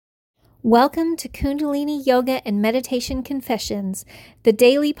Welcome to Kundalini Yoga and Meditation Confessions, the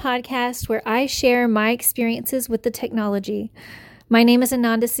daily podcast where I share my experiences with the technology. My name is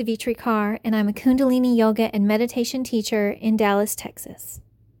Ananda Savitrikar, and I'm a Kundalini Yoga and Meditation teacher in Dallas, Texas.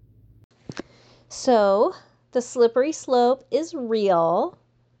 So, the slippery slope is real.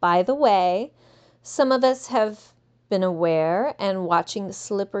 By the way, some of us have been aware and watching the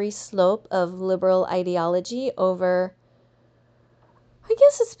slippery slope of liberal ideology over I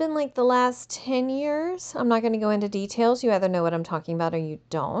guess it's been like the last 10 years. I'm not going to go into details. You either know what I'm talking about or you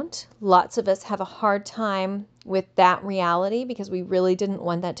don't. Lots of us have a hard time with that reality because we really didn't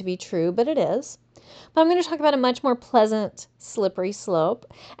want that to be true, but it is. But I'm going to talk about a much more pleasant slippery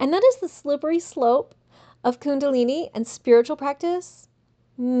slope, and that is the slippery slope of Kundalini and spiritual practice,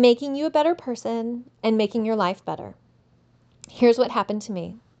 making you a better person and making your life better. Here's what happened to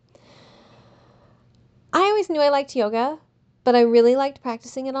me. I always knew I liked yoga, but I really liked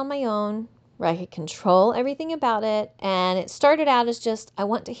practicing it on my own, where I could control everything about it. And it started out as just, I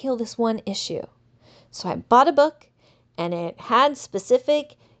want to heal this one issue. So I bought a book, and it had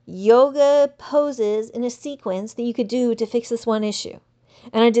specific yoga poses in a sequence that you could do to fix this one issue.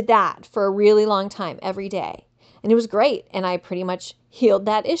 And I did that for a really long time, every day. And it was great. And I pretty much healed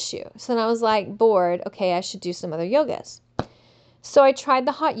that issue. So then I was like bored. Okay, I should do some other yogas. So I tried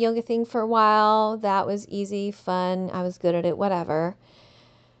the hot yoga thing for a while. That was easy, fun. I was good at it, whatever.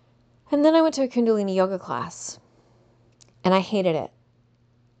 And then I went to a Kundalini yoga class, and I hated it.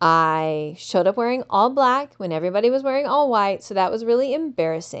 I showed up wearing all black when everybody was wearing all white, so that was really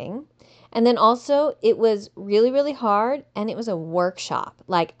embarrassing. And then also, it was really, really hard, and it was a workshop.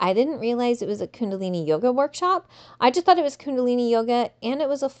 Like, I didn't realize it was a Kundalini yoga workshop. I just thought it was Kundalini yoga, and it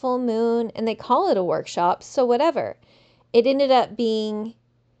was a full moon, and they call it a workshop, so whatever. It ended up being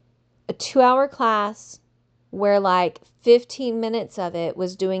a 2-hour class where like 15 minutes of it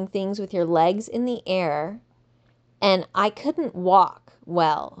was doing things with your legs in the air. And I couldn't walk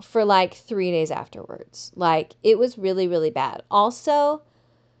well for like 3 days afterwards. Like, it was really, really bad. Also,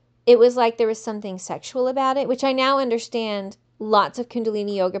 it was like there was something sexual about it, which I now understand lots of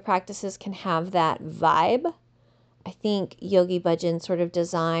Kundalini yoga practices can have that vibe. I think Yogi Bhajan sort of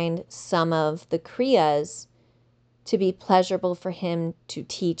designed some of the kriyas to be pleasurable for him to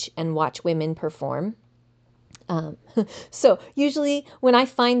teach and watch women perform. So usually when I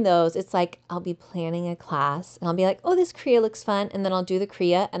find those, it's like I'll be planning a class and I'll be like, oh, this kriya looks fun. And then I'll do the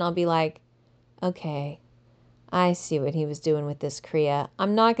kriya and I'll be like, okay, I see what he was doing with this kriya.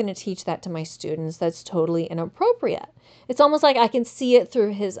 I'm not going to teach that to my students. That's totally inappropriate. It's almost like I can see it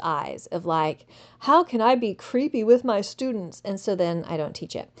through his eyes of like, how can I be creepy with my students? And so then I don't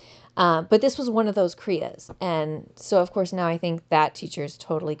teach it. But this was one of those kriyas. And so, of course, now I think that teacher is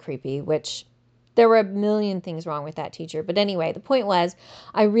totally creepy, which there were a million things wrong with that teacher. But anyway, the point was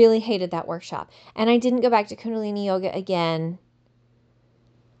I really hated that workshop. And I didn't go back to Kundalini Yoga again,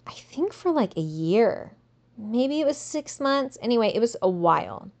 I think for like a year. Maybe it was 6 months. Anyway, it was a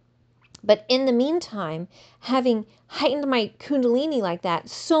while. But in the meantime, having heightened my Kundalini like that,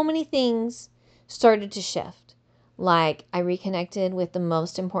 so many things started to shift. Like, I reconnected with the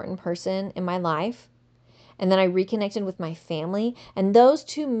most important person in my life. And then I reconnected with my family. And those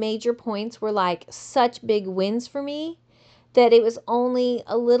two major points were like such big wins for me that it was only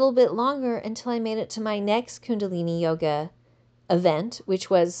a little bit longer until I made it to my next Kundalini Yoga event, which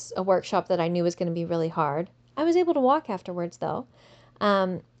was a workshop that I knew was going to be really hard. I was able to walk afterwards, though.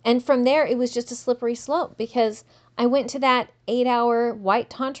 And from there, it was just a slippery slope because I went to that 8-hour white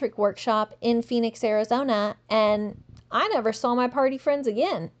tantric workshop in Phoenix, Arizona, and I never saw my party friends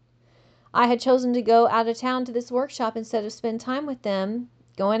again. I had chosen to go out of town to this workshop instead of spend time with them,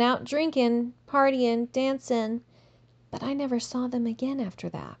 going out drinking, partying, dancing, but I never saw them again after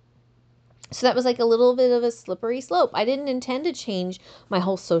that. So that was like a little bit of a slippery slope. I didn't intend to change my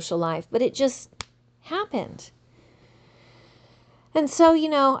whole social life, but it just happened. And so,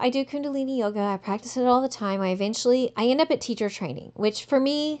 I do Kundalini yoga. I practice it all the time. I end up at teacher training, which for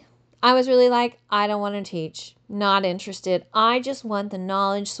me, I was really like, I don't want to teach. Not interested. I just want the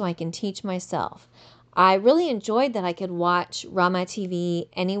knowledge so I can teach myself. I really enjoyed that I could watch Rama TV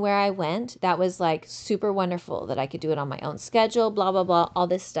anywhere I went. That was like super wonderful that I could do it on my own schedule, blah, blah, blah, all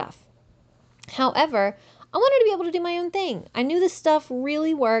this stuff. However, I wanted to be able to do my own thing. I knew this stuff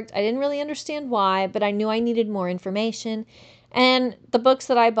really worked. I didn't really understand why, but I knew I needed more information. And the books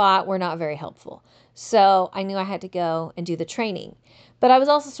that I bought were not very helpful. So I knew I had to go and do the training. But I was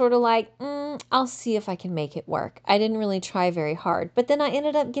also sort of like, I'll see if I can make it work. I didn't really try very hard. But then I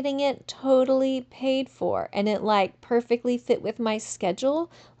ended up getting it totally paid for. And it like perfectly fit with my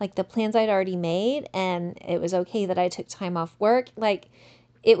schedule, like the plans I'd already made. And it was okay that I took time off work. Like,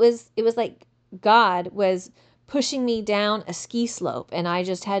 it was like God was pushing me down a ski slope and I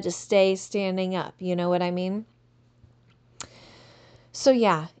just had to stay standing up. You know what I mean? So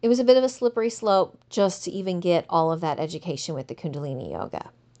yeah, it was a bit of a slippery slope just to even get all of that education with the Kundalini yoga.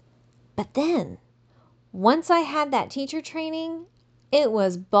 But then once I had that teacher training, it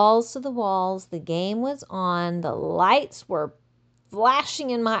was balls to the walls. The game was on. The lights were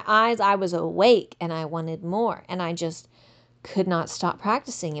flashing in my eyes. I was awake and I wanted more. And I just could not stop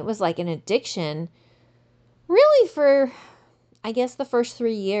practicing. It was like an addiction, really, for I guess the first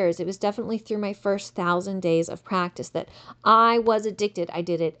 3 years. It was definitely through my first 1,000 days of practice that I was addicted. I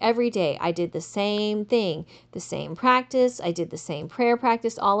did it every day. I did the same thing, the same practice. I did the same prayer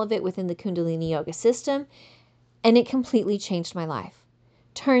practice, all of it within the Kundalini yoga system. And it completely changed my life.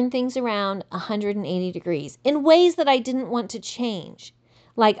 Turned things around 180 degrees in ways that I didn't want to change.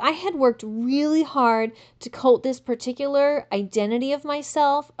 Like I had worked really hard to cult this particular identity of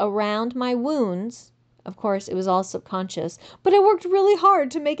myself around my wounds. Of course, it was all subconscious, but I worked really hard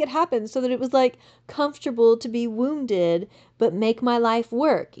to make it happen so that it was like comfortable to be wounded, but make my life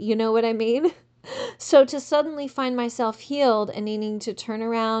work. You know what I mean? So to suddenly find myself healed and needing to turn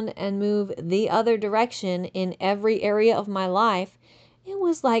around and move the other direction in every area of my life, it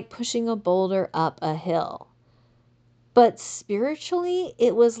was like pushing a boulder up a hill. But spiritually,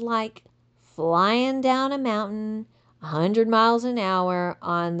 it was like flying down a mountain 100 miles an hour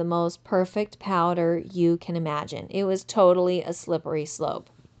on the most perfect powder you can imagine. It was totally a slippery slope.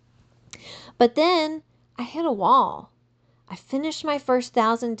 But then I hit a wall. I finished my first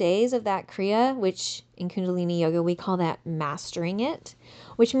 1,000 days of that Kriya, which in Kundalini Yoga we call that mastering it,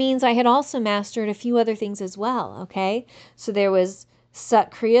 which means I had also mastered a few other things as well, okay? So there was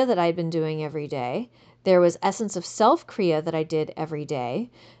Sat Kriya that I'd been doing every day. There was Essence of Self Kriya that I did every day.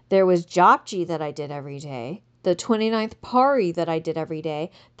 There was Japji that I did every day. The 29th Pari that I did every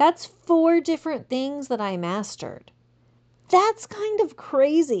day. That's 4 different things that I mastered. That's kind of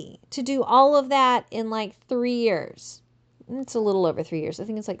crazy to do all of that in like 3 years. It's a little over 3 years. I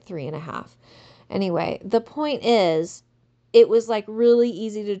think it's like 3.5. Anyway, the point is, it was like really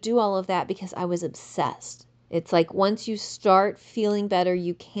easy to do all of that because I was obsessed. It's like once you start feeling better,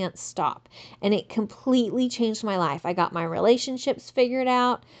 you can't stop. And it completely changed my life. I got my relationships figured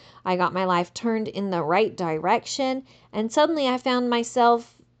out. I got my life turned in the right direction. And suddenly I found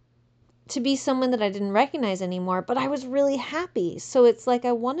myself to be someone that I didn't recognize anymore, but I was really happy. So it's like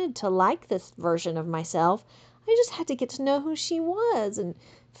I wanted to like this version of myself. I just had to get to know who she was and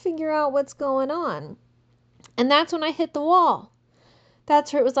figure out what's going on. And that's when I hit the wall.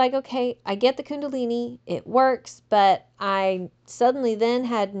 That's where it was like, okay, I get the Kundalini, it works, but I suddenly then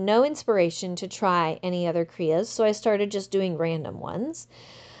had no inspiration to try any other Kriyas, so I started just doing random ones.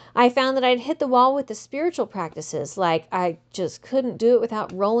 I found that I'd hit the wall with the spiritual practices. Like I just couldn't do it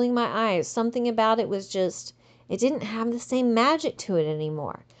without rolling my eyes. Something about it was just, it didn't have the same magic to it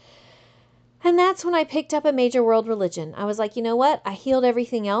anymore. And that's when I picked up a major world religion. I was like, you know what? I healed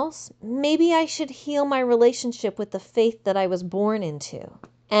everything else. Maybe I should heal my relationship with the faith that I was born into.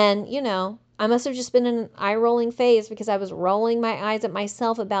 And, I must have just been in an eye-rolling phase because I was rolling my eyes at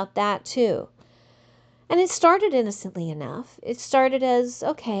myself about that too. And it started innocently enough. It started as,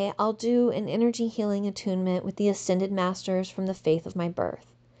 okay, I'll do an energy healing attunement with the ascended masters from the faith of my birth.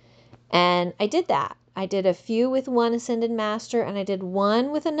 And I did that. I did a few with one ascended master and I did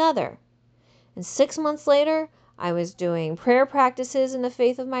one with another. And 6 months later, I was doing prayer practices in the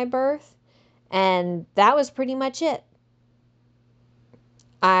faith of my birth, and that was pretty much it.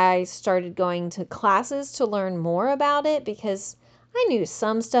 I started going to classes to learn more about it because I knew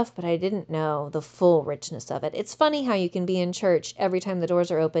some stuff, but I didn't know the full richness of it. It's funny how you can be in church every time the doors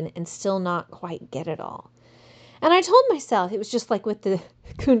are open and still not quite get it all. And I told myself, it was just like with the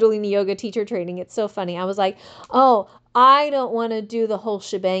Kundalini Yoga teacher training. It's so funny. I was like, oh, I don't want to do the whole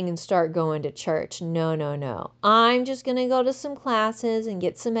shebang and start going to church. No, no, no. I'm just going to go to some classes and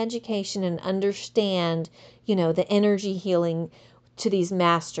get some education and understand, the energy healing to these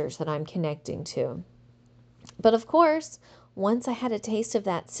masters that I'm connecting to. But of course, once I had a taste of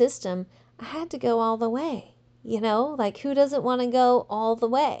that system, I had to go all the way. Like who doesn't want to go all the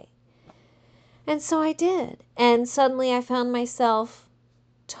way? And so I did. And suddenly I found myself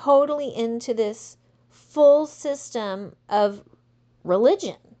totally into this full system of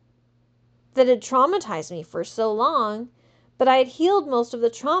religion that had traumatized me for so long, but I had healed most of the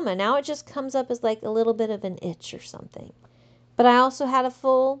trauma. Now it just comes up as like a little bit of an itch or something. But I also had a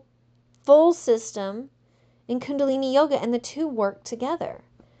full system in Kundalini Yoga, and the two work together.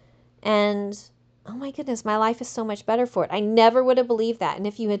 And oh my goodness, my life is so much better for it. I never would have believed that. And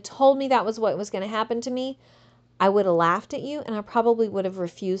if you had told me that was what was going to happen to me, I would have laughed at you and I probably would have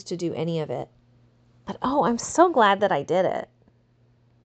refused to do any of it. But oh, I'm so glad that I did it.